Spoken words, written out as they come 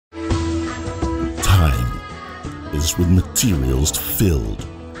boxes with materials filled.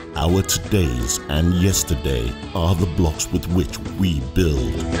 Our todays and yesterday are the blocks with which we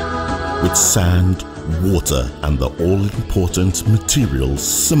build. With sand, water, and the all-important material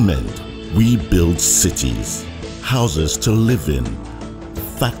cement, we build cities, houses to live in,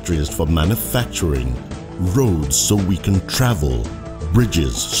 factories for manufacturing, roads so we can travel,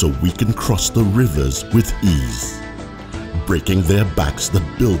 bridges so we can cross the rivers with ease. Breaking their backs, the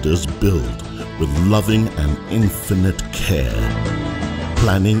builders build with loving and infinite care,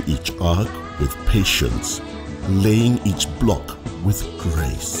 planning each arc with patience, laying each block with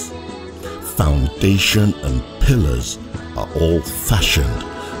grace. Foundation and pillars are all fashioned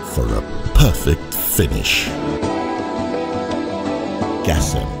for a perfect finish.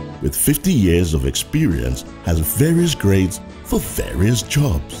 GHACEM, with 50 years of experience, has various grades for various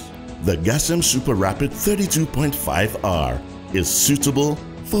jobs. The GHACEM Super Rapid 32.5R is suitable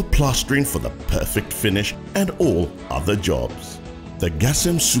for plastering for the perfect finish and all other jobs. The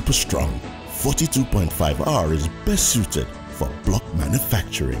GHACEM Super Strong 42.5R is best suited for block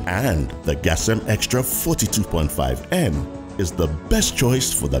manufacturing, and the GHACEM Extra 42.5M is the best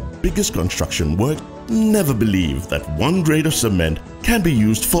choice for the biggest construction work. Never believe that one grade of cement can be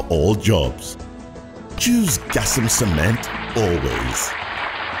used for all jobs. Choose GHACEM Cement always.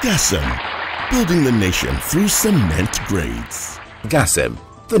 GHACEM, building the nation through cement grades. GHACEM,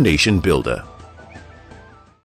 the nation builder.